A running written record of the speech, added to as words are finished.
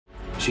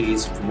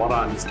She's, from what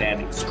I understand,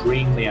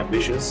 extremely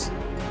ambitious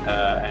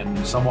and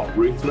somewhat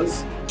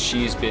ruthless.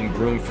 She's been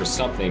groomed for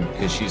something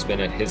because she's been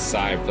at his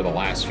side for the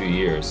last few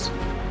years.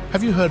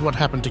 Have you heard what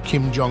happened to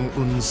Kim Jong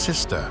Un's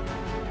sister?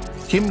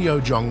 Kim Yo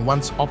Jong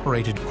once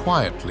operated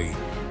quietly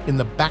in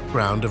the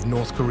background of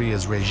North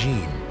Korea's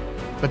regime,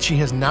 but she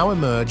has now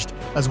emerged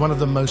as one of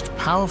the most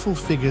powerful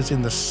figures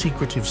in the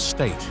secretive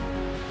state.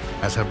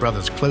 As her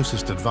brother's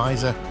closest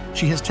advisor,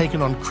 she has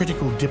taken on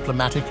critical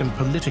diplomatic and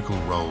political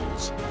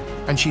roles,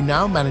 and she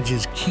now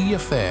manages key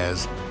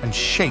affairs and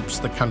shapes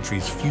the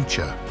country's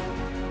future.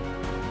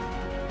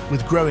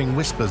 With growing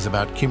whispers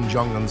about Kim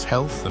Jong Un's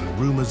health and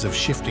rumors of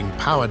shifting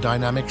power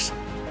dynamics,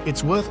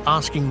 it's worth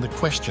asking the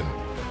question,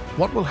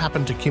 what will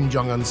happen to Kim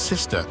Jong Un's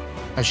sister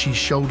as she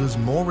shoulders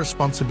more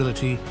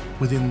responsibility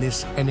within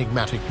this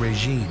enigmatic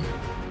regime?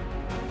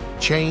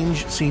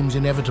 Change seems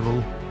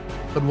inevitable,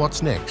 but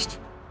what's next?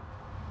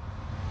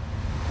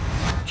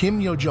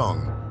 Kim Yo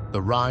Jong,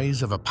 the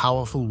rise of a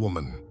powerful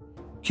woman.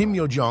 Kim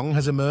Yo Jong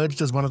has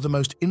emerged as one of the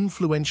most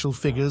influential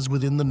figures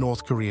within the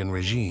North Korean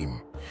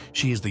regime.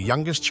 She is the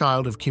youngest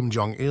child of Kim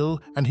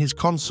Jong-il and his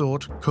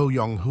consort Ko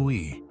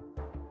Young-hui.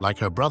 Like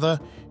her brother,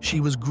 she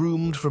was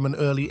groomed from an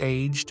early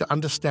age to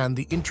understand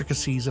the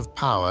intricacies of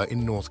power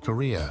in North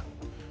Korea,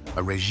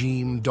 a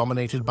regime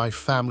dominated by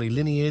family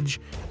lineage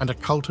and a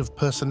cult of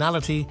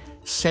personality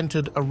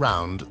centered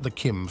around the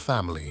Kim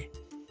family.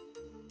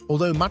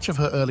 Although much of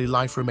her early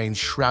life remains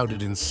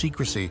shrouded in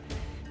secrecy,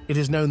 it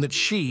is known that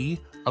she,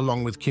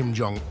 along with Kim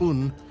Jong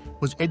Un,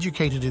 was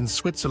educated in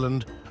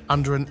Switzerland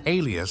under an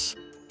alias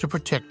to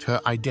protect her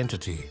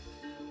identity.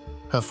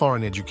 Her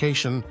foreign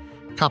education,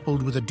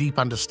 coupled with a deep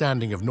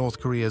understanding of North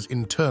Korea's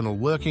internal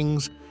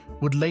workings,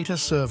 would later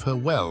serve her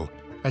well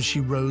as she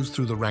rose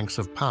through the ranks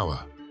of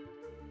power.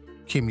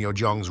 Kim Yo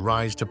Jong's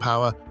rise to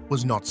power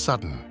was not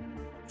sudden.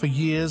 For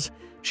years,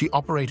 she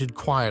operated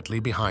quietly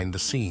behind the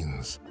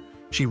scenes.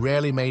 She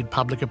rarely made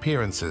public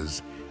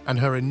appearances, and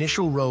her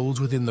initial roles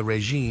within the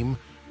regime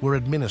were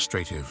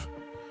administrative.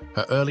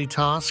 Her early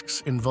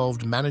tasks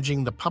involved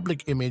managing the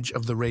public image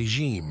of the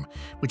regime,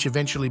 which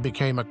eventually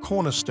became a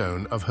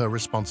cornerstone of her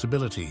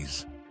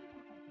responsibilities.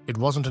 It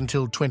wasn't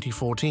until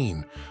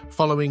 2014,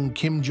 following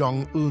Kim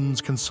Jong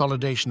Un's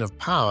consolidation of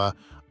power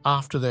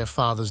after their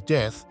father's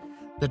death,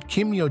 that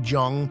Kim Yo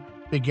Jong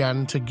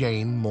began to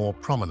gain more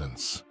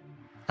prominence.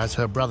 As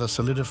her brother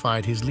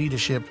solidified his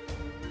leadership,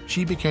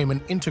 she became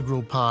an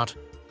integral part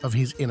of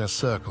his inner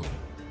circle.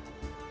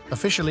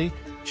 Officially,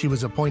 she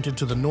was appointed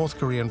to the North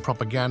Korean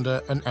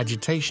Propaganda and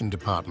Agitation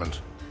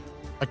Department,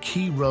 a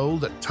key role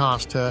that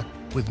tasked her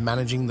with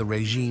managing the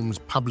regime's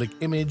public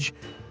image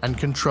and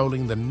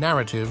controlling the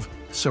narrative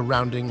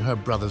surrounding her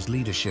brother's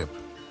leadership.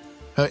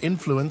 Her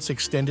influence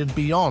extended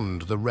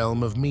beyond the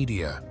realm of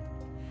media.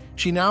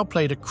 She now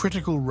played a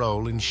critical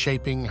role in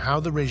shaping how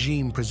the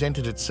regime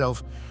presented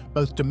itself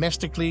both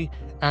domestically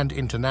and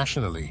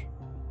internationally.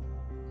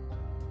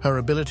 Her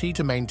ability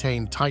to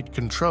maintain tight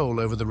control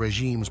over the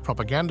regime's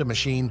propaganda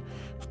machine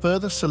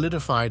further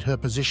solidified her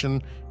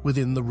position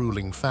within the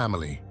ruling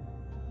family.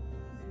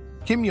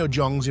 Kim Yo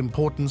Jong's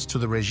importance to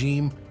the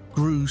regime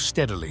grew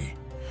steadily.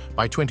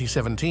 By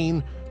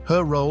 2017,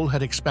 her role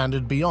had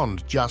expanded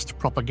beyond just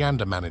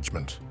propaganda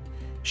management.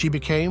 She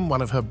became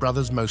one of her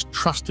brother's most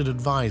trusted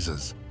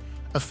advisors,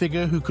 a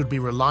figure who could be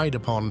relied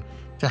upon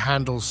to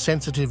handle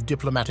sensitive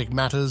diplomatic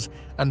matters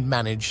and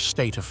manage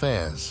state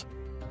affairs.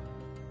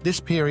 This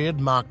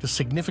period marked a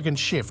significant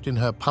shift in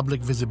her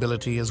public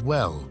visibility as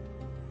well.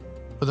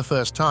 For the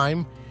first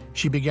time,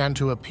 she began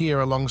to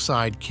appear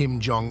alongside Kim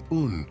Jong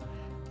Un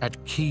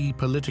at key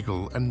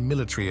political and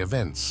military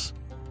events.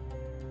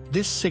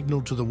 This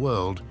signaled to the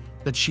world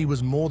that she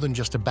was more than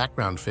just a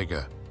background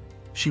figure.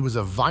 She was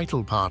a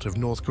vital part of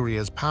North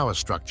Korea's power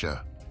structure.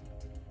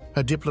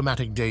 Her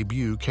diplomatic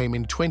debut came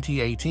in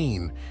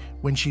 2018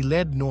 when she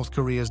led North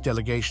Korea's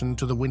delegation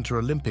to the Winter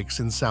Olympics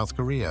in South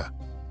Korea,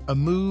 a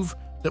move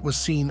that was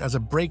seen as a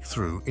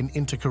breakthrough in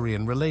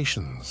inter-Korean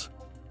relations.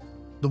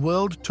 The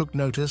world took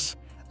notice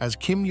as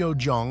Kim Yo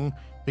Jong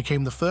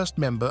became the first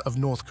member of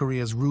North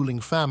Korea's ruling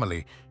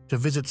family to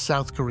visit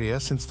South Korea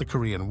since the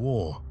Korean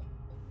War.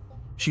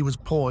 She was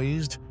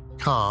poised,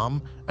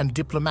 calm, and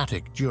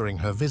diplomatic during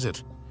her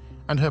visit,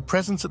 and her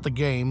presence at the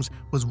Games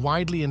was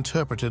widely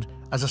interpreted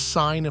as a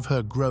sign of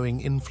her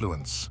growing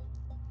influence.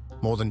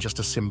 More than just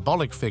a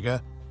symbolic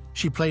figure,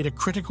 she played a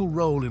critical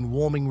role in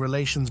warming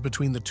relations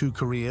between the two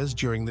Koreas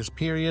during this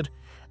period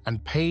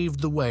and paved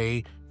the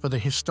way for the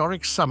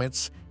historic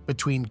summits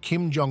between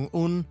Kim Jong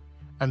Un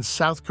and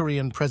South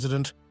Korean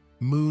President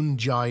Moon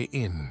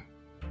Jae-in.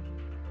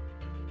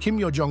 Kim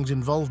Yo Jong's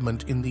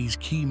involvement in these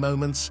key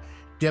moments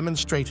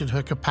demonstrated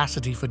her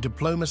capacity for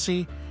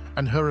diplomacy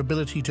and her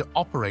ability to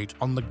operate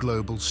on the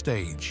global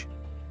stage.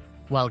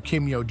 While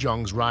Kim Yo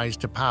Jong's rise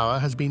to power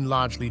has been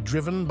largely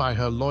driven by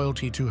her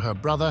loyalty to her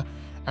brother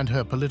and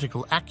her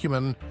political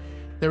acumen,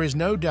 there is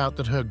no doubt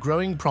that her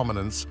growing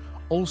prominence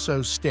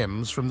also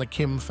stems from the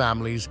Kim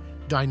family's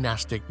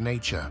dynastic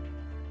nature.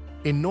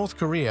 In North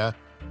Korea,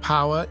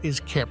 power is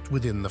kept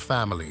within the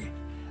family,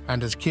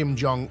 and as Kim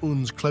Jong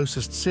Un's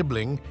closest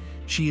sibling,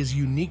 she is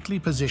uniquely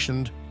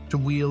positioned to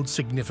wield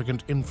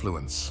significant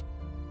influence.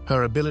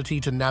 Her ability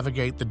to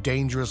navigate the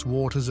dangerous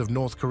waters of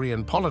North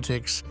Korean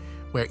politics,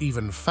 where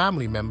even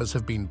family members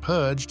have been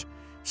purged,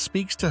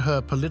 speaks to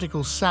her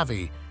political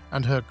savvy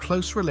and her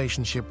close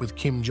relationship with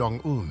Kim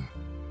Jong Un.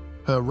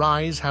 Her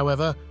rise,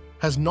 however,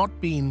 has not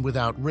been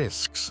without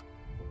risks.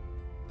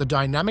 The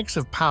dynamics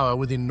of power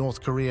within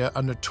North Korea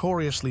are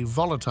notoriously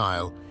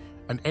volatile,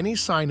 and any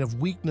sign of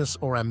weakness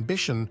or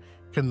ambition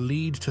can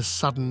lead to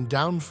sudden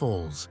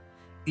downfalls,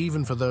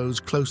 even for those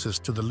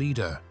closest to the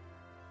leader.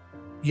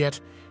 Yet,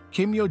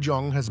 Kim Yo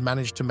Jong has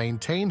managed to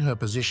maintain her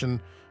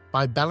position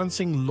by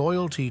balancing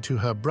loyalty to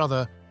her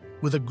brother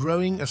with a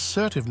growing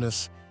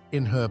assertiveness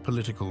in her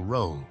political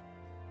role.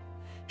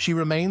 She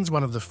remains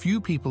one of the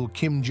few people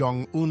Kim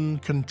Jong Un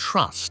can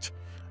trust,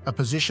 a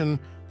position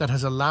that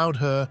has allowed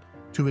her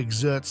to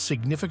exert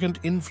significant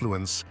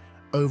influence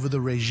over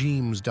the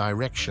regime's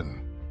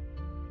direction.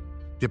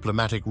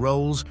 Diplomatic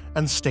roles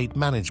and state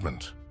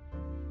management.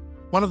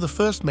 One of the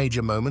first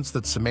major moments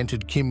that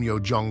cemented Kim Yo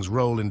Jong's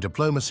role in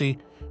diplomacy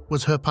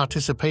was her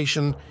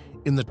participation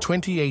in the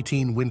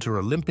 2018 Winter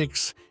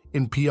Olympics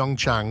in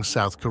Pyeongchang,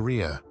 South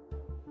Korea.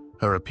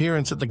 Her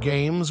appearance at the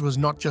Games was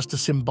not just a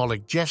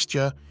symbolic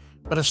gesture,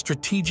 but a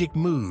strategic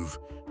move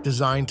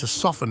designed to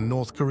soften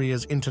North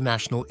Korea's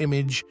international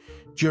image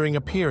during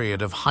a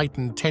period of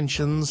heightened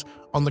tensions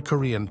on the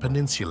Korean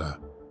peninsula.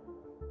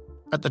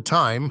 At the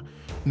time,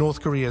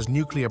 North Korea's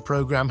nuclear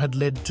program had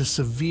led to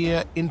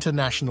severe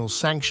international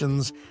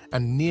sanctions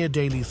and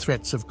near-daily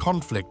threats of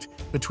conflict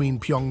between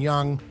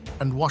Pyongyang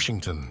and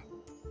Washington.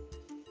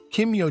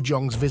 Kim Yo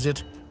Jong's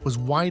visit was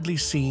widely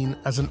seen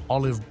as an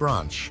olive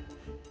branch,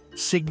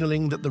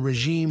 signaling that the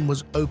regime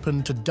was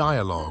open to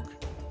dialogue.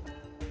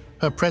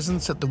 Her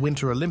presence at the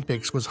Winter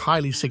Olympics was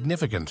highly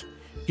significant,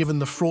 given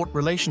the fraught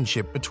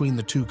relationship between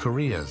the two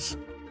Koreas.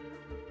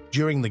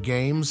 During the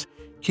Games,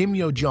 Kim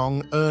Yo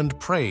Jong earned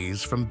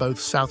praise from both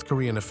South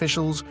Korean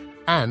officials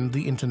and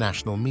the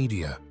international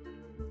media.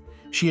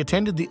 She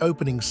attended the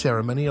opening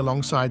ceremony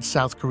alongside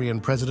South Korean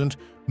President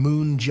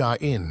Moon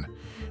Jae-in,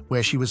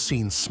 where she was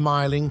seen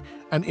smiling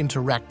and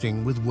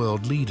interacting with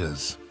world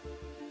leaders.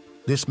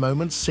 This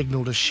moment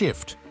signaled a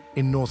shift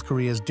in North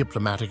Korea's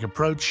diplomatic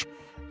approach,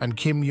 and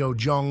Kim Yo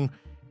Jong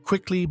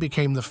quickly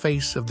became the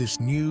face of this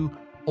new,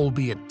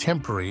 albeit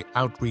temporary,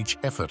 outreach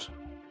effort.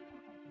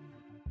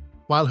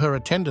 While her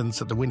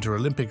attendance at the Winter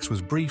Olympics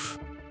was brief,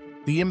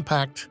 the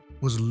impact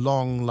was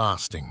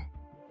long-lasting.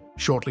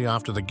 Shortly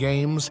after the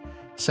Games,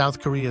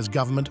 South Korea's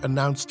government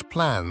announced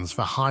plans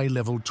for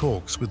high-level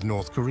talks with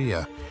North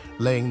Korea,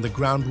 laying the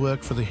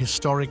groundwork for the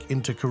historic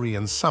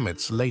inter-Korean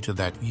summits later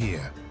that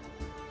year.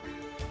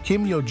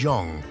 Kim Yo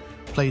Jong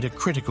played a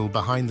critical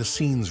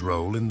behind-the-scenes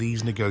role in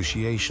these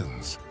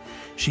negotiations.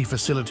 She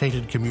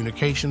facilitated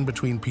communication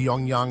between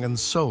Pyongyang and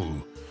Seoul,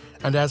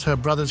 and as her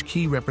brother's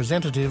key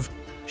representative,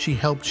 she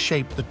helped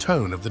shape the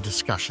tone of the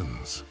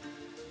discussions.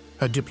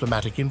 Her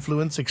diplomatic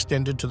influence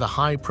extended to the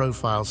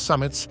high-profile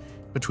summits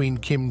between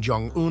Kim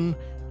Jong Un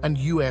and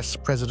US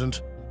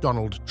President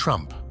Donald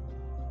Trump.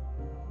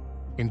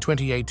 In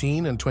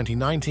 2018 and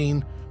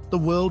 2019, the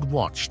world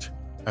watched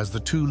as the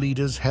two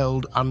leaders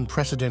held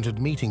unprecedented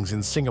meetings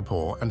in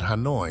Singapore and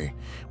Hanoi,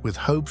 with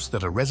hopes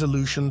that a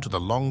resolution to the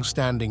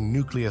long-standing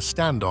nuclear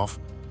standoff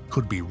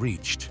could be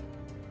reached.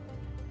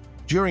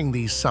 During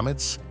these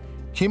summits,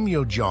 Kim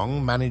Yo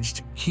Jong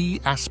managed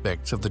key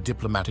aspects of the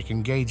diplomatic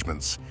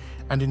engagements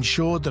and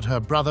ensured that her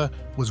brother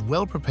was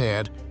well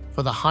prepared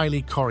for the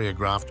highly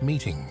choreographed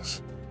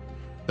meetings.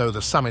 Though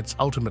the summits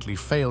ultimately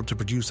failed to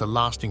produce a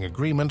lasting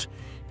agreement,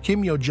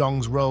 Kim Yo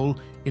Jong's role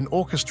in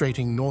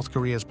orchestrating North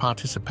Korea's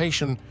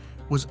participation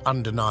was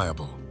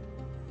undeniable.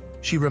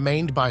 She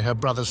remained by her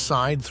brother's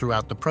side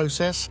throughout the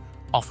process,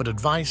 offered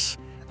advice,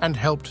 and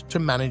helped to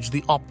manage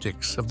the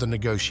optics of the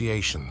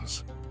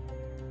negotiations.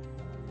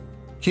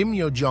 Kim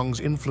Yo Jong's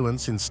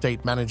influence in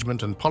state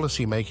management and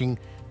policymaking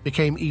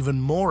became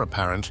even more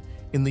apparent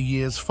in the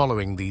years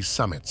following these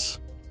summits.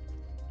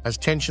 As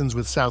tensions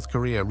with South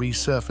Korea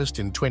resurfaced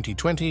in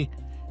 2020,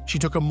 she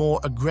took a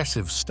more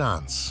aggressive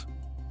stance.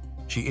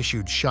 She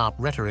issued sharp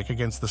rhetoric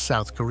against the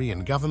South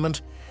Korean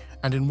government,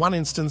 and in one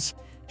instance,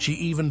 she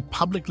even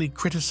publicly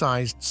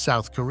criticized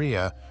South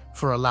Korea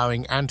for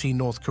allowing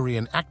anti-North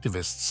Korean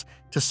activists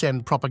to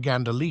send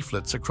propaganda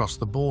leaflets across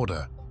the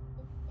border.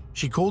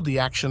 She called the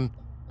action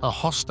a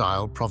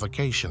hostile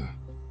provocation.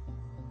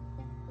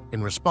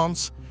 In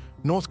response,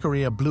 North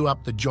Korea blew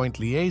up the joint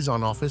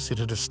liaison office it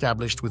had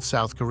established with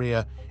South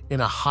Korea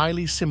in a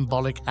highly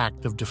symbolic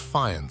act of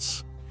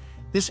defiance.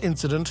 This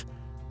incident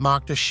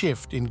marked a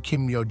shift in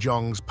Kim Yo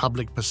Jong's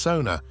public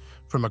persona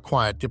from a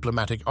quiet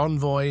diplomatic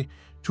envoy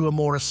to a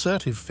more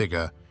assertive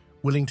figure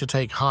willing to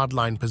take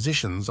hardline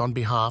positions on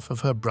behalf of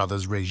her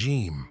brother's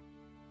regime.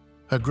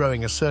 Her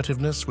growing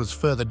assertiveness was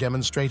further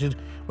demonstrated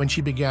when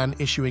she began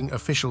issuing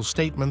official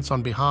statements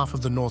on behalf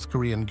of the North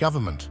Korean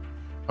government,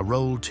 a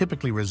role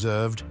typically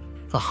reserved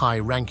for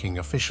high-ranking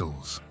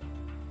officials.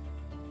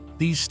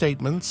 These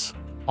statements,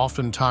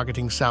 often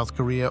targeting South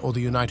Korea or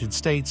the United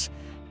States,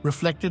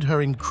 reflected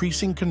her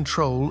increasing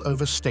control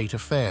over state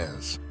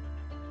affairs.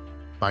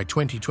 By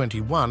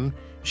 2021,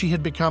 she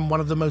had become one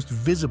of the most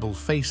visible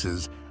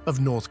faces of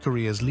North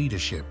Korea's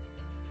leadership.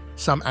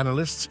 Some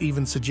analysts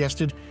even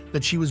suggested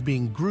that she was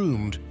being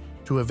groomed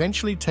to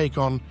eventually take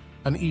on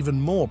an even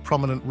more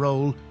prominent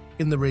role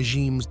in the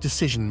regime's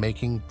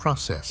decision-making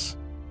process.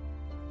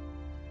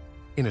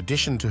 In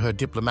addition to her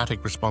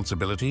diplomatic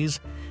responsibilities,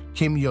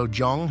 Kim Yo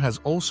Jong has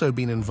also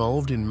been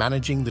involved in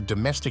managing the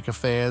domestic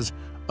affairs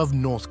of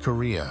North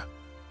Korea.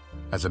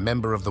 As a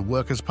member of the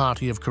Workers'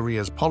 Party of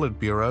Korea's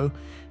Politburo,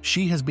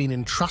 she has been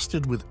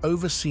entrusted with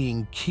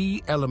overseeing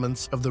key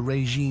elements of the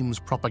regime's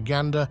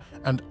propaganda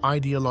and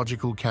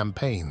ideological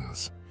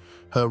campaigns.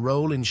 Her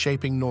role in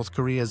shaping North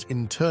Korea's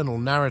internal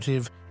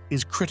narrative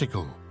is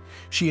critical.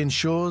 She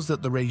ensures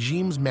that the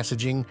regime's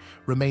messaging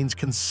remains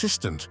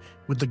consistent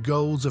with the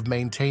goals of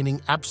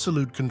maintaining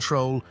absolute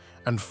control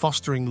and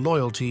fostering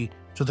loyalty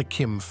to the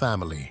Kim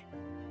family.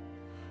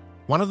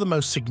 One of the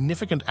most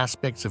significant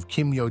aspects of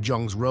Kim Yo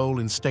Jong's role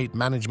in state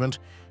management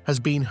has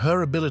been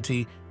her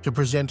ability to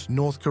present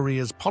North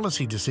Korea's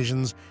policy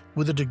decisions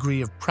with a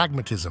degree of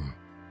pragmatism,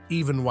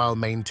 even while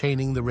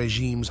maintaining the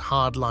regime's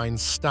hardline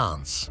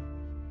stance.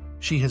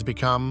 She has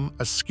become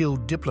a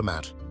skilled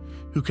diplomat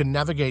who can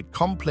navigate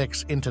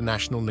complex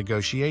international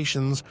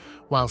negotiations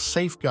while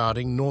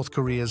safeguarding North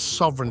Korea's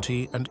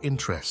sovereignty and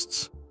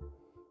interests.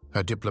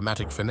 Her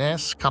diplomatic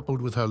finesse,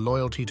 coupled with her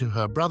loyalty to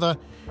her brother,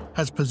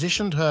 has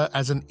positioned her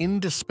as an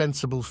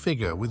indispensable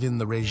figure within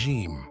the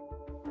regime.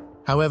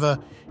 However,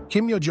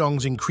 Kim Yo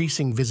Jong's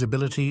increasing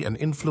visibility and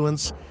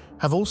influence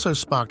have also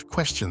sparked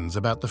questions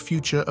about the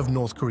future of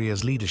North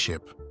Korea's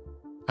leadership.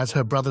 As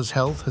her brother's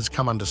health has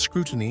come under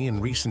scrutiny in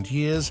recent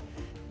years,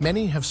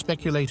 many have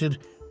speculated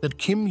that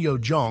Kim Yo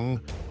Jong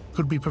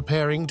could be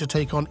preparing to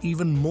take on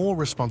even more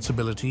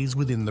responsibilities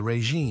within the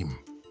regime.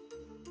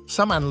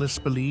 Some analysts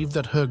believe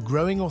that her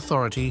growing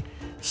authority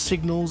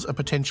signals a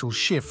potential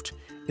shift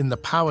in the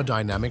power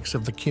dynamics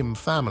of the Kim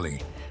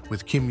family,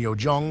 with Kim Yo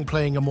Jong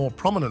playing a more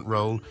prominent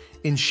role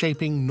in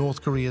shaping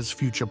North Korea's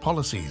future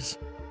policies.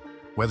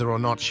 Whether or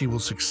not she will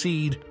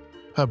succeed,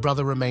 her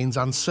brother remains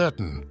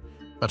uncertain,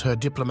 but her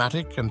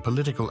diplomatic and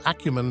political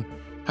acumen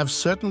have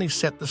certainly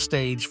set the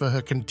stage for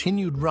her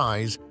continued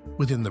rise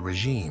within the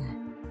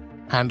regime.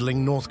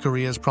 Handling North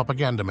Korea's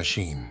propaganda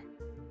machine.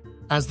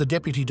 As the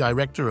Deputy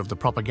Director of the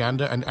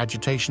Propaganda and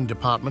Agitation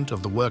Department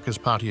of the Workers'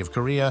 Party of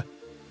Korea,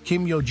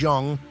 Kim Yo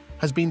Jong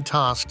has been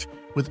tasked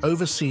with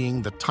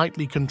overseeing the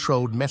tightly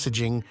controlled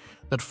messaging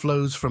that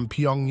flows from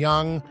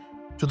Pyongyang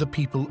to the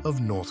people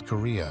of North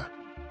Korea.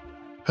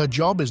 Her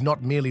job is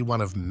not merely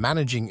one of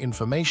managing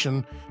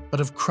information, but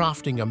of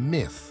crafting a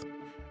myth,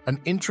 an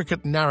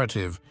intricate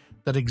narrative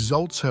that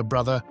exalts her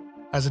brother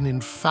as an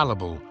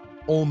infallible,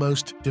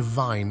 almost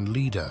divine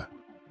leader.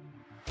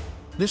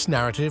 This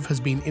narrative has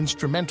been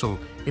instrumental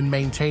in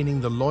maintaining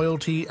the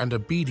loyalty and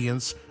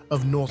obedience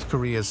of North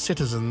Korea's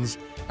citizens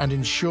and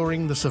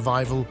ensuring the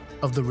survival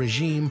of the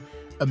regime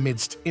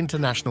amidst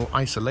international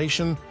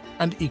isolation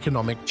and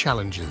economic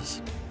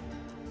challenges.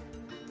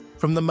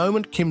 From the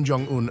moment Kim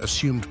Jong Un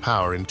assumed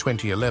power in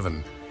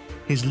 2011,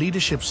 his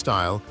leadership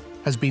style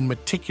has been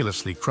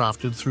meticulously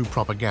crafted through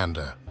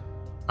propaganda.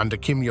 Under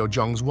Kim Yo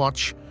Jong's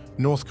watch,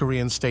 North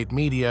Korean state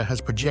media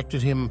has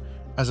projected him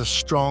as a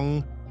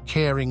strong,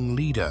 caring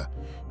leader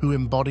who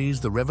embodies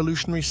the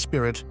revolutionary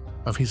spirit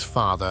of his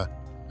father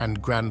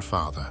and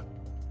grandfather.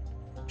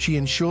 She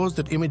ensures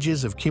that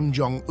images of Kim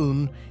Jong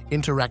Un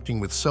interacting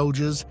with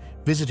soldiers,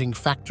 visiting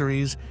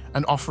factories,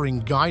 and offering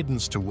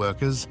guidance to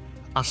workers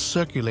are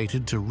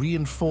circulated to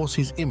reinforce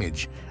his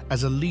image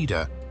as a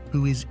leader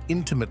who is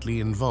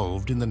intimately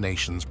involved in the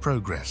nation's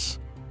progress.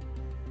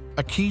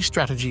 A key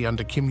strategy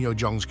under Kim Yo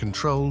Jong's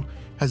control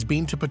has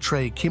been to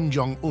portray Kim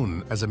Jong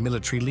Un as a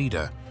military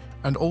leader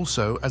and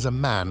also as a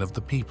man of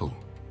the people.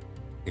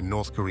 In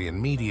North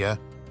Korean media,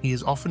 he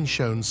is often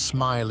shown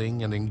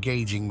smiling and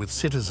engaging with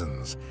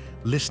citizens,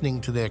 listening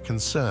to their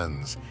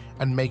concerns,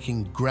 and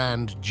making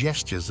grand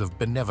gestures of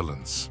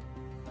benevolence.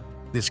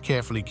 This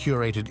carefully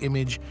curated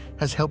image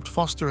has helped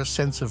foster a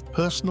sense of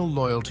personal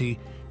loyalty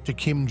to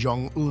Kim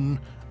Jong Un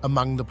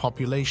among the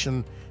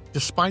population,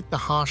 despite the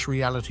harsh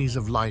realities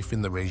of life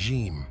in the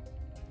regime.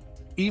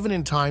 Even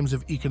in times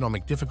of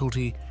economic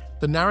difficulty,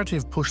 the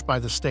narrative pushed by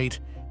the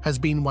state has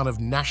been one of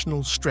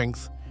national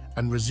strength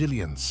and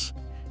resilience,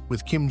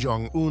 with Kim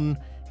Jong Un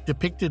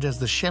depicted as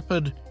the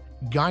shepherd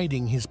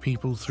guiding his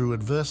people through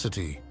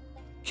adversity.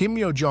 Kim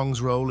Yo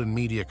Jong's role in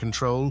media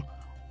control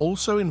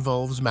also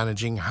involves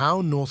managing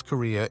how North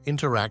Korea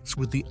interacts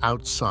with the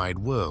outside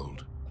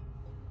world.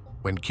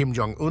 When Kim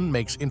Jong Un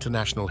makes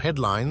international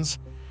headlines,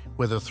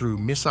 whether through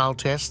missile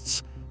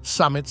tests,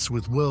 summits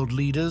with world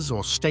leaders,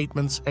 or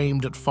statements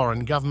aimed at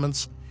foreign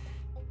governments,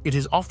 it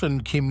is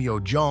often Kim Yo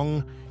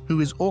Jong who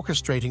is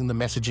orchestrating the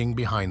messaging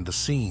behind the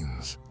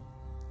scenes.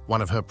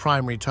 One of her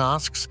primary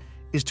tasks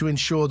is to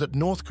ensure that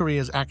North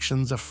Korea's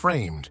actions are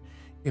framed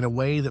in a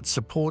way that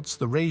supports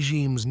the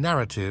regime's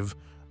narrative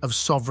of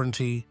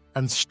sovereignty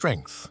and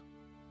strength.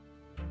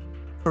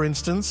 For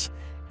instance,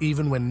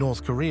 Even when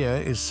North Korea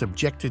is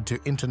subjected to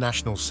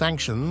international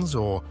sanctions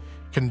or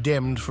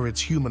condemned for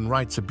its human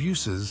rights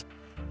abuses,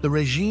 the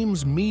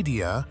regime's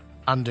media,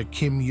 under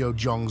Kim Yo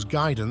Jong's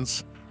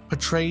guidance,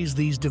 portrays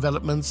these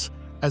developments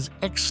as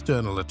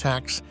external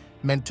attacks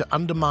meant to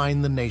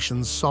undermine the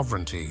nation's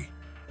sovereignty.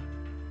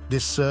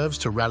 This serves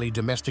to rally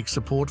domestic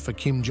support for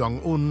Kim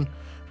Jong Un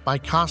by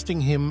casting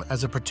him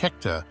as a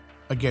protector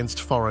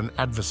against foreign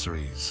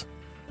adversaries.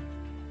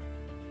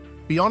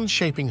 Beyond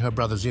shaping her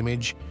brother's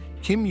image,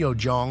 Kim Yo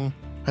Jong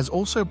has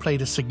also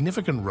played a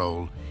significant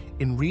role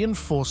in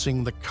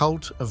reinforcing the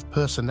cult of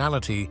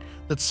personality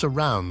that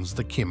surrounds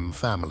the Kim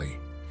family.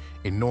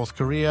 In North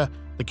Korea,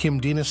 the Kim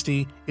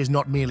dynasty is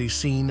not merely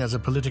seen as a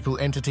political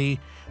entity,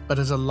 but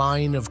as a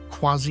line of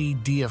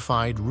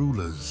quasi-deified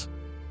rulers.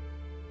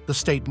 The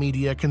state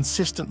media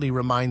consistently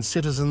reminds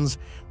citizens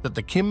that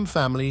the Kim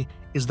family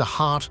is the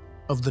heart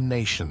of the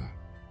nation,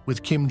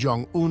 with Kim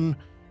Jong Un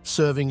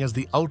serving as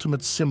the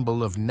ultimate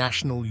symbol of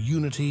national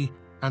unity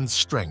and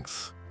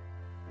strength.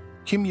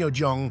 Kim Yo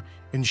Jong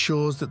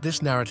ensures that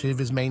this narrative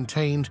is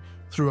maintained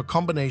through a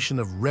combination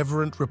of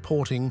reverent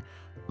reporting,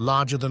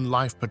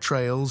 larger-than-life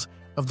portrayals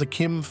of the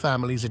Kim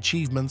family's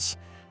achievements,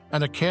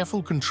 and a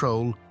careful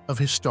control of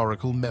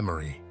historical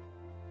memory.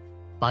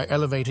 By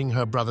elevating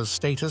her brother's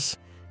status,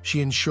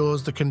 she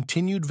ensures the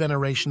continued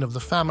veneration of the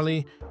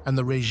family and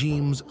the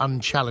regime's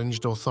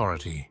unchallenged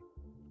authority.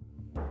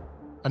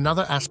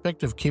 Another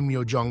aspect of Kim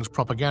Yo Jong's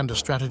propaganda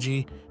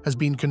strategy has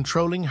been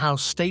controlling how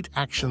state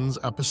actions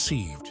are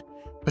perceived,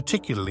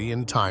 particularly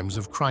in times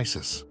of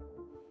crisis.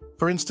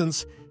 For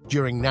instance,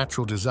 during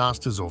natural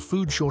disasters or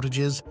food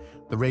shortages,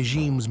 the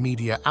regime's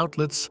media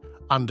outlets,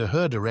 under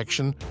her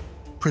direction,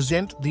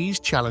 present these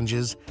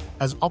challenges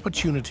as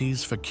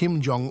opportunities for Kim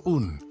Jong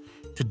Un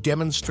to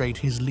demonstrate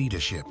his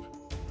leadership.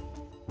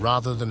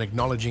 Rather than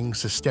acknowledging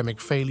systemic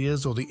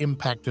failures or the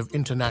impact of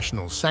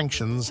international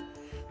sanctions,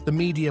 the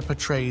media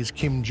portrays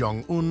Kim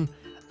Jong Un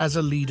as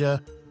a leader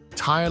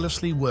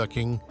tirelessly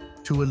working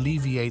to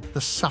alleviate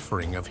the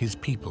suffering of his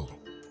people.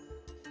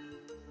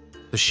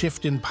 The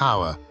shift in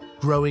power,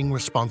 growing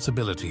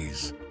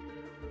responsibilities.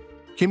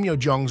 Kim Yo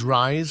Jong's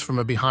rise from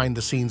a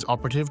behind-the-scenes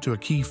operative to a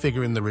key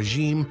figure in the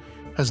regime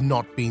has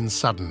not been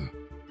sudden,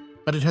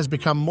 but it has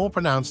become more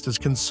pronounced as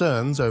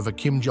concerns over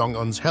Kim Jong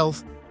Un's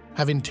health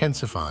have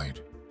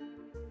intensified.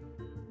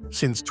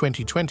 Since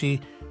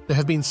 2020, there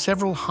have been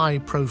several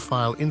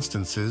high-profile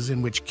instances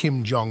in which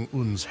Kim Jong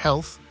Un's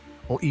health,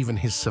 or even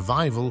his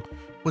survival,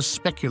 was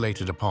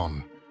speculated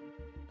upon.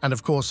 And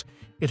of course,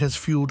 it has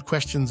fueled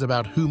questions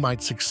about who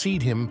might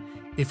succeed him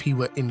if he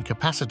were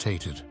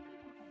incapacitated.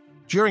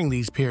 During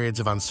these periods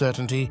of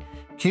uncertainty,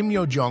 Kim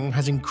Yo Jong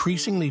has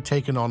increasingly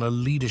taken on a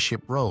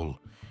leadership role,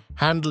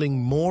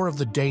 handling more of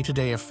the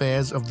day-to-day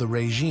affairs of the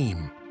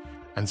regime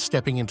and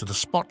stepping into the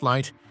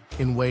spotlight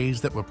in ways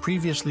that were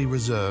previously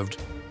reserved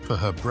for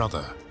her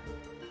brother.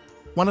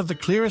 One of the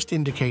clearest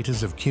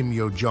indicators of Kim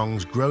Yo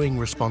Jong's growing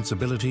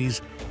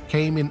responsibilities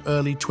came in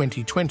early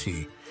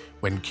 2020,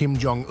 when Kim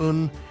Jong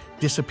Un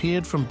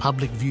disappeared from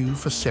public view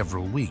for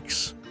several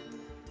weeks.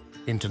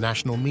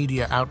 International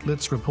media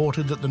outlets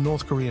reported that the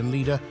North Korean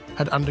leader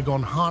had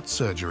undergone heart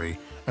surgery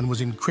and was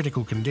in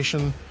critical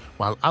condition,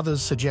 while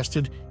others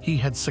suggested he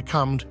had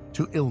succumbed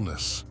to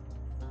illness.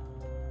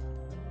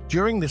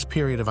 During this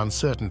period of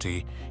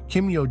uncertainty,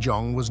 Kim Yo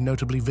Jong was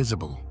notably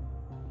visible.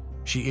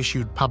 She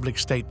issued public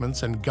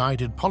statements and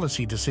guided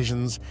policy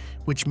decisions,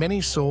 which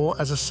many saw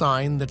as a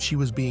sign that she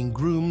was being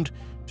groomed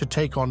to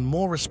take on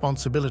more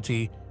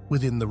responsibility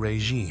within the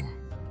regime.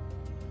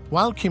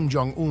 While Kim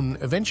Jong Un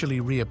eventually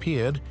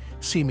reappeared,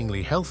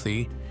 seemingly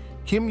healthy,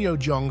 Kim Yo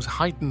Jong's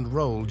heightened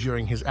role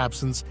during his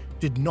absence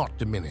did not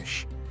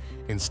diminish.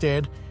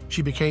 Instead,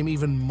 she became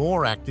even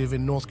more active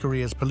in North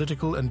Korea's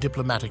political and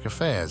diplomatic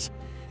affairs,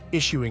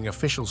 issuing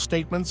official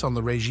statements on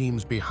the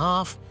regime's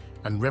behalf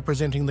and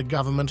representing the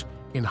government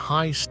in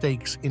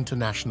high-stakes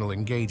international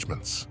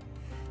engagements.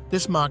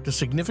 This marked a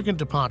significant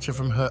departure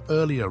from her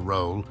earlier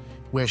role,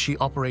 where she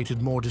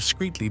operated more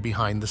discreetly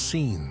behind the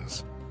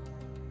scenes.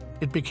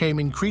 It became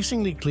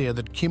increasingly clear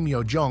that Kim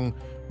Yo Jong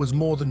was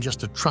more than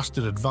just a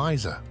trusted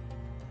advisor.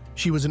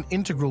 She was an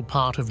integral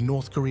part of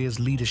North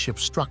Korea's leadership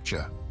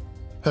structure.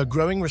 Her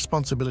growing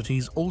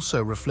responsibilities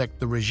also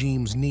reflect the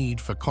regime's need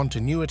for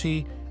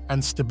continuity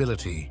and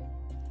stability.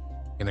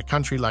 In a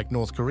country like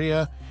North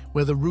Korea,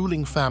 where the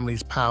ruling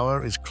family's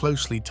power is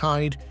closely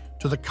tied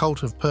to the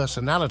cult of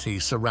personality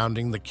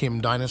surrounding the Kim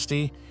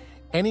dynasty,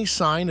 any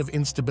sign of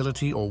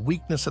instability or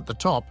weakness at the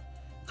top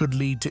could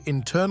lead to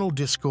internal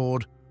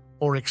discord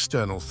or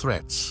external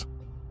threats.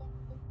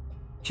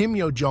 Kim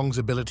Yo Jong's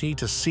ability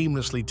to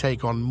seamlessly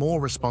take on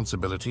more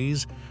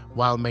responsibilities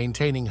while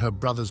maintaining her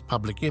brother's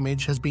public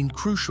image has been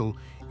crucial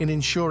in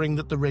ensuring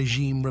that the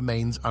regime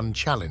remains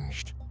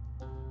unchallenged.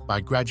 By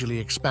gradually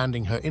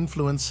expanding her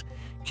influence,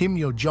 Kim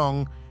Yo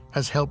Jong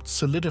has helped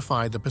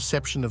solidify the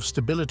perception of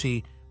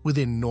stability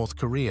within North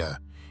Korea,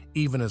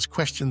 even as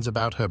questions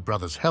about her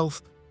brother's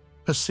health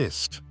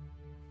persist.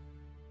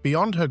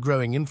 Beyond her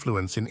growing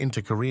influence in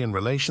inter-Korean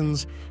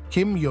relations,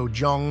 Kim Yo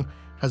Jong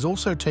has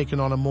also taken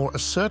on a more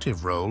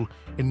assertive role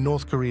in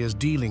North Korea's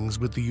dealings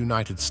with the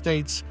United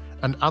States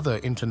and other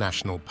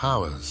international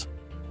powers.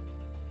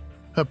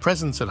 Her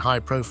presence at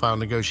high-profile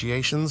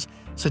negotiations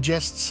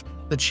suggests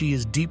that she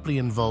is deeply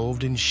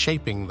involved in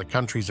shaping the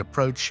country's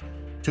approach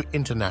to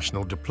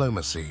international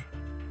diplomacy.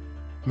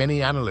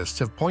 Many analysts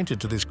have pointed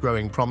to this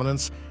growing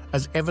prominence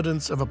as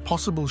evidence of a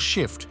possible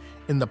shift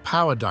in the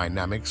power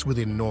dynamics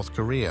within North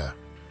Korea.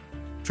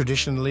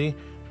 Traditionally,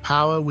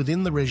 power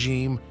within the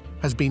regime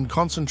has been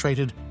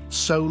concentrated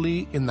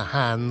solely in the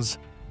hands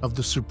of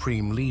the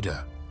supreme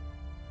leader.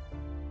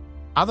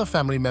 Other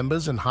family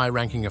members and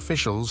high-ranking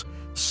officials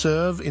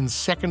serve in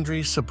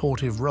secondary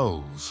supportive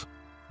roles.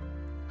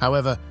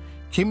 However,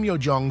 Kim Yo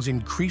Jong's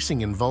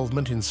increasing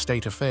involvement in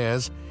state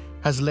affairs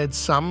has led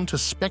some to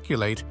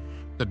speculate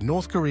that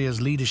North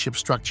Korea's leadership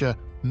structure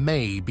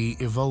may be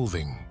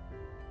evolving.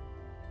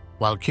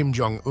 While Kim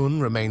Jong Un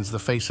remains the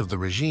face of the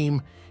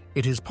regime,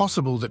 it is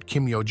possible that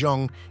Kim Yo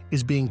Jong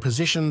is being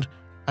positioned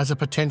as a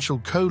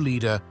potential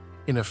co-leader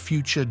in a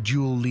future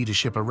dual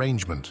leadership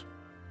arrangement.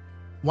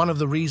 One of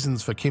the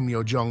reasons for Kim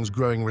Yo Jong's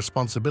growing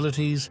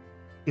responsibilities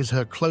is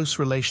her close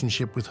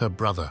relationship with her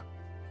brother.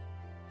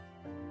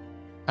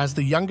 As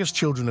the youngest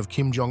children of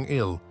Kim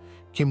Jong-il,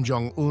 Kim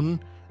Jong Un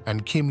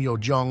and Kim Yo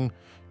Jong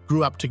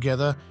grew up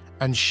together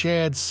and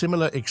shared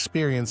similar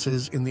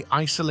experiences in the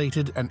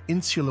isolated and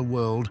insular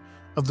world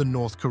of the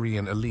North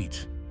Korean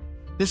elite.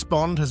 This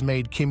bond has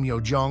made Kim Yo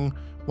Jong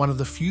one of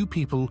the few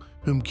people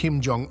whom Kim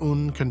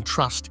Jong-un can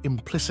trust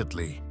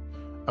implicitly,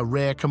 a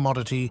rare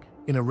commodity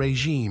in a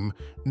regime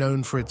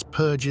known for its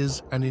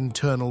purges and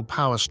internal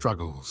power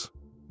struggles.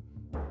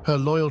 Her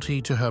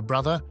loyalty to her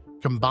brother,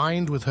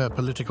 combined with her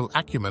political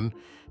acumen,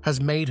 has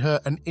made her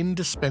an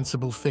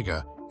indispensable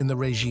figure in the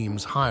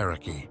regime's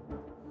hierarchy.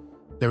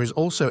 There is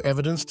also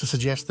evidence to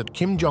suggest that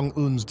Kim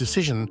Jong-un's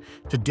decision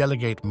to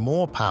delegate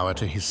more power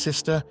to his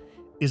sister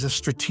is a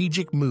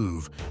strategic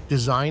move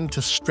designed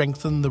to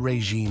strengthen the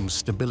regime's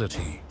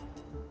stability.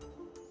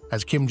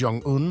 As Kim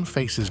Jong-un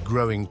faces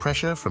growing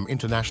pressure from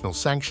international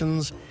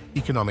sanctions,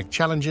 economic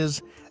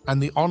challenges,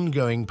 and the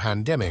ongoing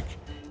pandemic,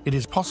 it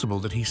is possible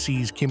that he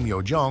sees Kim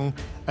Yo Jong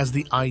as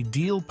the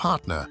ideal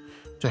partner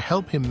to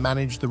help him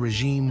manage the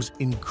regime's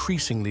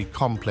increasingly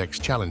complex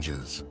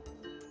challenges.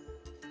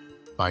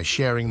 By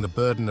sharing the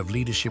burden of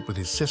leadership with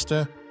his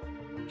sister,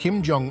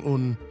 Kim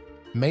Jong-un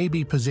may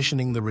be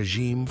positioning the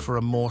regime for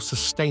a more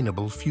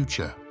sustainable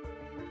future,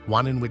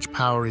 one in which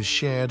power is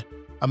shared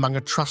among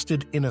a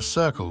trusted inner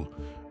circle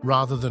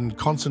rather than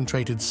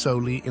concentrated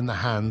solely in the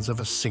hands of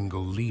a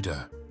single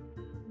leader.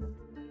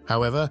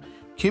 However,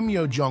 Kim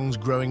Yo Jong's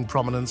growing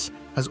prominence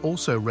has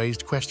also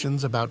raised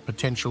questions about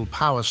potential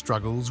power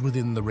struggles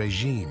within the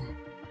regime.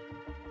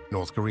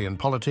 North Korean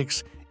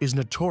politics is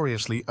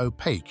notoriously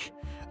opaque,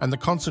 and the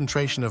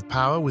concentration of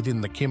power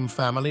within the Kim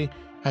family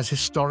has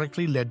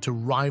historically led to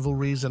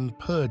rivalries and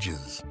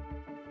purges.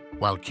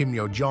 While Kim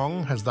Yo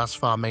Jong has thus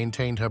far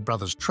maintained her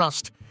brother's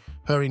trust,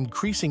 her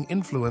increasing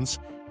influence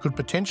could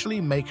potentially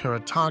make her a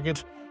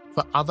target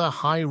for other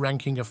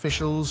high-ranking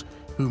officials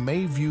who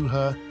may view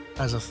her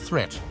as a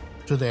threat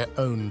to their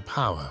own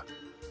power.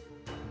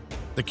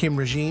 The Kim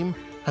regime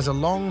has a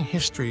long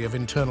history of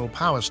internal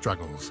power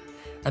struggles,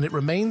 and it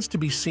remains to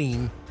be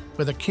seen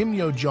whether Kim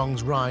Yo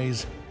Jong's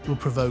rise will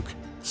provoke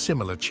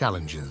similar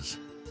challenges.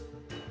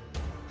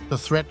 The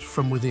threat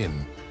from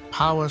within,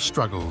 power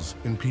struggles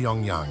in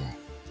Pyongyang.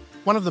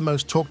 One of the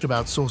most talked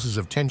about sources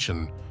of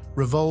tension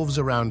revolves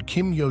around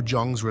Kim Yo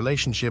Jong's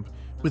relationship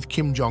with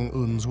Kim Jong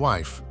Un's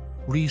wife,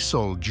 Ri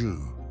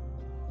Sol-ju.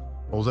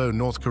 Although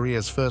North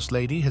Korea's First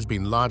Lady has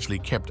been largely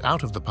kept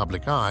out of the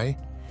public eye,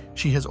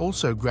 she has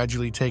also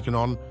gradually taken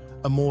on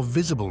a more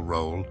visible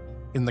role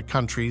in the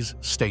country's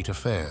state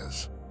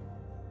affairs.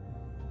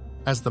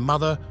 As the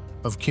mother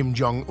of Kim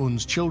Jong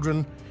Un's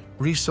children,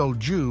 Ri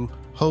Sol-ju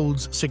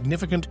holds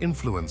significant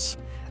influence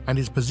and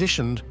is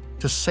positioned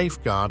to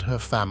safeguard her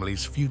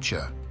family's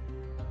future.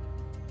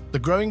 The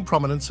growing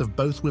prominence of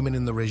both women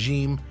in the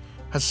regime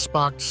has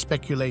sparked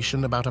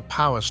speculation about a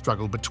power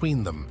struggle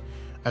between them,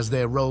 as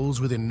their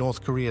roles within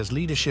North Korea's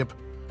leadership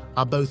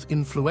are both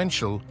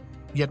influential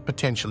yet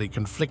potentially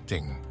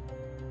conflicting.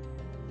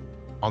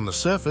 On the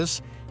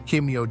surface,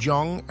 Kim Yo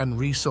Jong and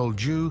Ri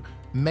Sol-ju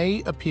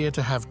may appear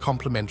to have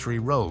complementary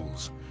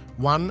roles,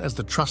 one as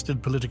the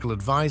trusted political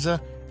advisor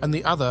and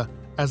the other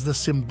as the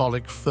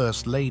symbolic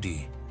First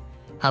Lady.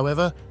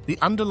 However, the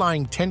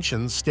underlying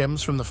tension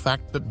stems from the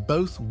fact that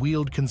both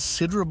wield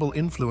considerable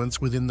influence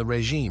within the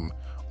regime,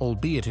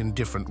 albeit in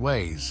different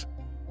ways.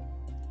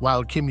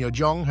 While Kim Yo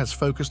Jong has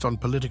focused on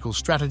political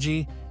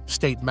strategy,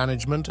 state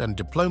management, and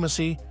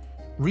diplomacy,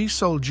 Ri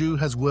Sol-ju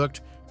has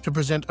worked to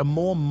present a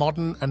more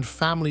modern and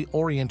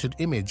family-oriented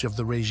image of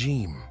the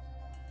regime,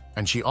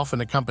 and she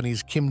often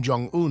accompanies Kim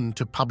Jong Un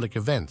to public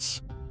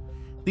events.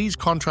 These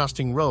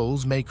contrasting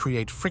roles may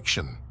create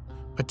friction,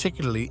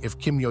 particularly if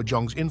Kim Yo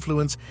Jong's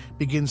influence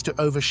begins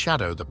to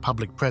overshadow the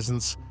public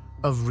presence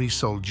of Ri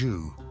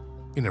Sol-ju.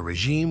 In a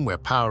regime where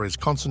power is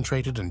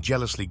concentrated and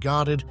jealously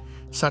guarded,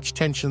 such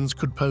tensions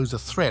could pose a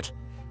threat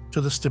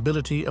to the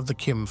stability of the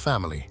Kim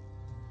family.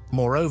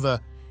 Moreover,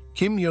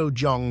 Kim Yo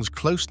Jong's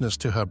closeness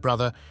to her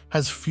brother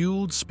has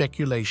fueled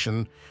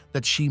speculation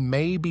that she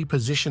may be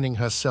positioning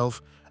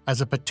herself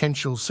as a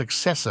potential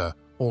successor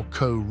or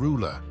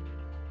co-ruler.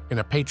 In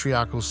a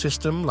patriarchal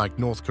system like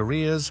North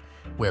Korea's,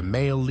 where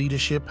male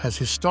leadership has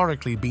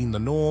historically been the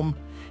norm,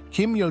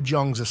 Kim Yo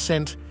Jong's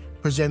ascent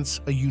presents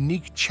a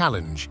unique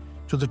challenge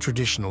to the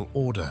traditional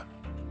order.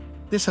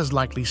 This has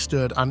likely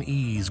stirred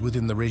unease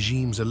within the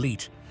regime's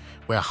elite,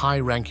 where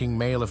high-ranking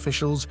male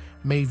officials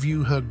may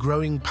view her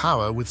growing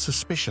power with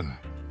suspicion.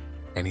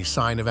 Any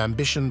sign of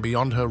ambition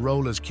beyond her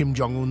role as Kim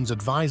Jong Un's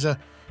advisor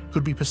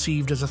could be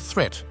perceived as a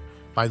threat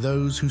by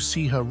those who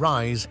see her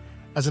rise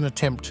as an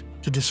attempt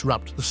to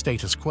disrupt the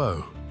status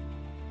quo.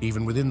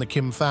 Even within the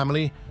Kim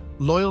family,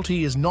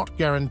 loyalty is not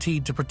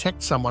guaranteed to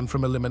protect someone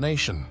from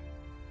elimination.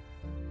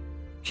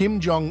 Kim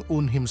Jong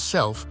Un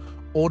himself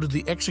ordered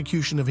the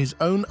execution of his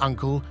own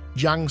uncle,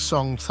 Jang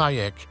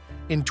Song-thaek,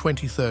 in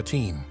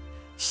 2013,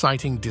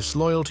 citing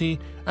disloyalty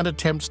and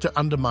attempts to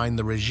undermine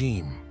the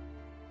regime.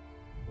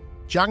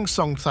 Jang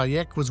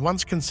Song-thaek was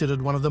once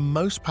considered one of the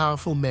most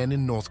powerful men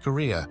in North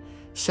Korea,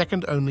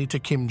 second only to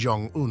Kim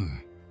Jong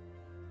Un.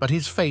 But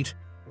his fate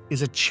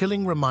is a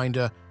chilling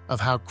reminder of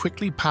how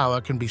quickly power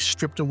can be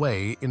stripped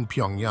away in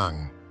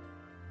Pyongyang.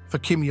 For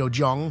Kim Yo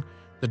Jong,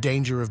 the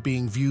danger of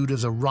being viewed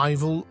as a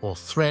rival or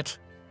threat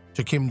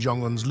to Kim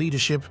Jong-un's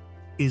leadership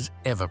is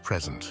ever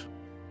present.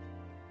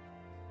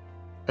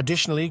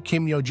 Additionally,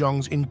 Kim Yo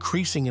Jong's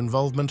increasing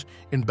involvement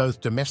in both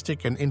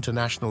domestic and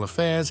international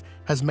affairs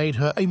has made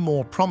her a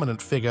more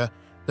prominent figure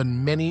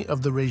than many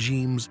of the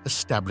regime's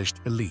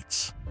established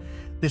elites.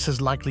 This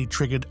has likely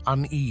triggered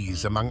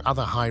unease among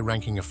other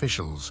high-ranking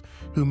officials,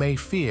 who may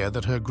fear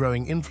that her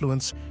growing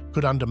influence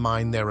could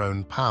undermine their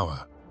own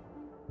power.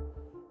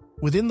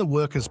 Within the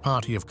Workers'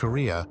 Party of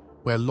Korea,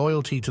 where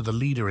loyalty to the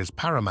leader is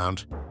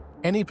paramount,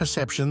 any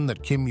perception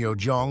that Kim Yo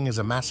Jong is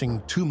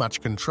amassing too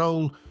much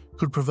control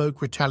could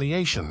provoke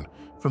retaliation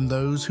from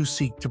those who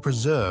seek to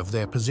preserve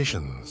their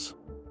positions.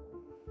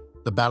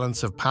 The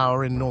balance of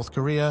power in North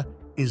Korea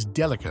is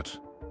delicate.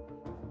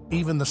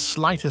 Even the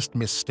slightest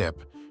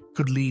misstep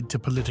could lead to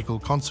political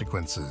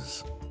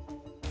consequences.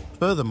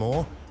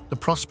 Furthermore, the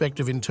prospect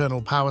of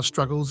internal power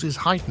struggles is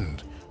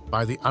heightened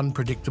by the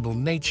unpredictable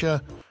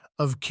nature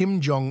of Kim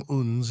Jong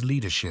Un's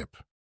leadership.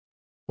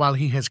 While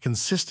he has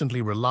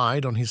consistently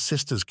relied on his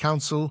sister's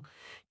counsel,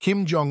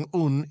 Kim Jong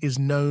Un is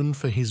known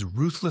for his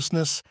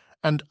ruthlessness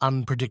and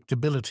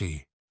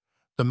unpredictability.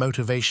 The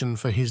motivation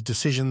for his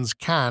decisions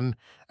can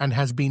and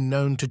has been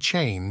known to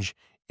change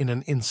in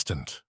an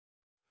instant.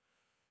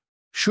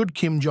 Should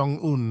Kim Jong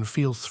Un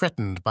feel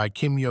threatened by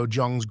Kim Yo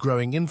Jong's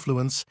growing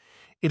influence,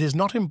 it is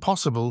not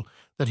impossible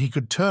that he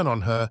could turn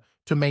on her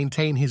to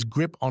maintain his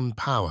grip on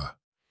power.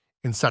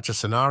 In such a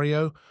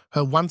scenario,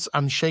 her once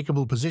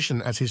unshakable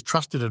position as his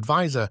trusted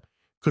advisor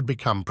could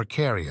become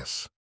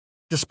precarious.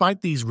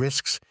 Despite these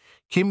risks,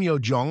 Kim Yo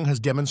Jong has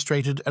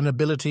demonstrated an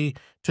ability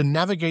to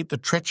navigate the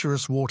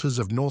treacherous waters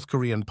of North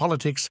Korean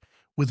politics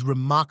with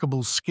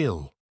remarkable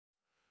skill,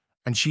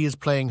 and she is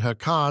playing her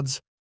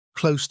cards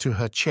close to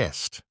her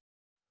chest.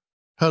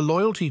 Her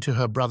loyalty to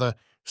her brother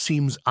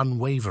seems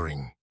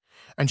unwavering,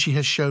 and she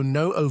has shown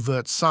no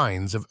overt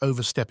signs of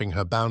overstepping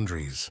her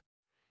boundaries.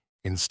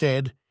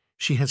 Instead,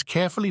 she has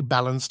carefully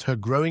balanced her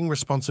growing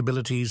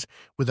responsibilities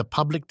with a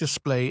public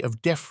display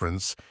of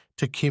deference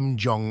to Kim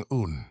Jong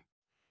Un,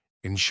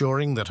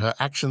 ensuring that her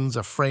actions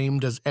are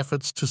framed as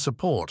efforts to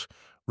support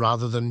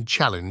rather than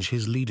challenge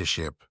his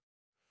leadership.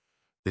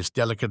 This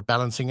delicate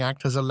balancing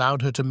act has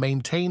allowed her to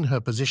maintain her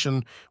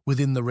position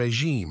within the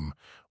regime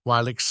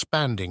while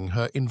expanding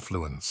her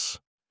influence.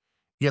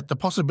 Yet the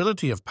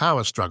possibility of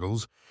power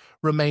struggles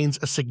remains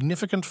a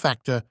significant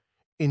factor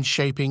in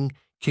shaping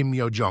Kim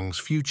Yo Jong's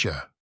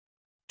future.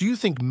 Do you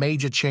think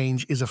major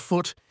change is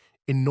afoot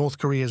in North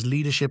Korea's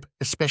leadership,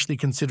 especially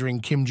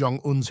considering Kim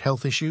Jong-un's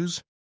health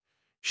issues?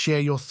 Share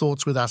your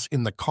thoughts with us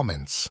in the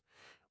comments.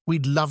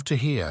 We'd love to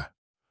hear.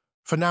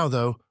 For now,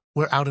 though,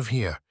 we're out of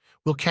here.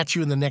 We'll catch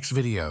you in the next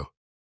video.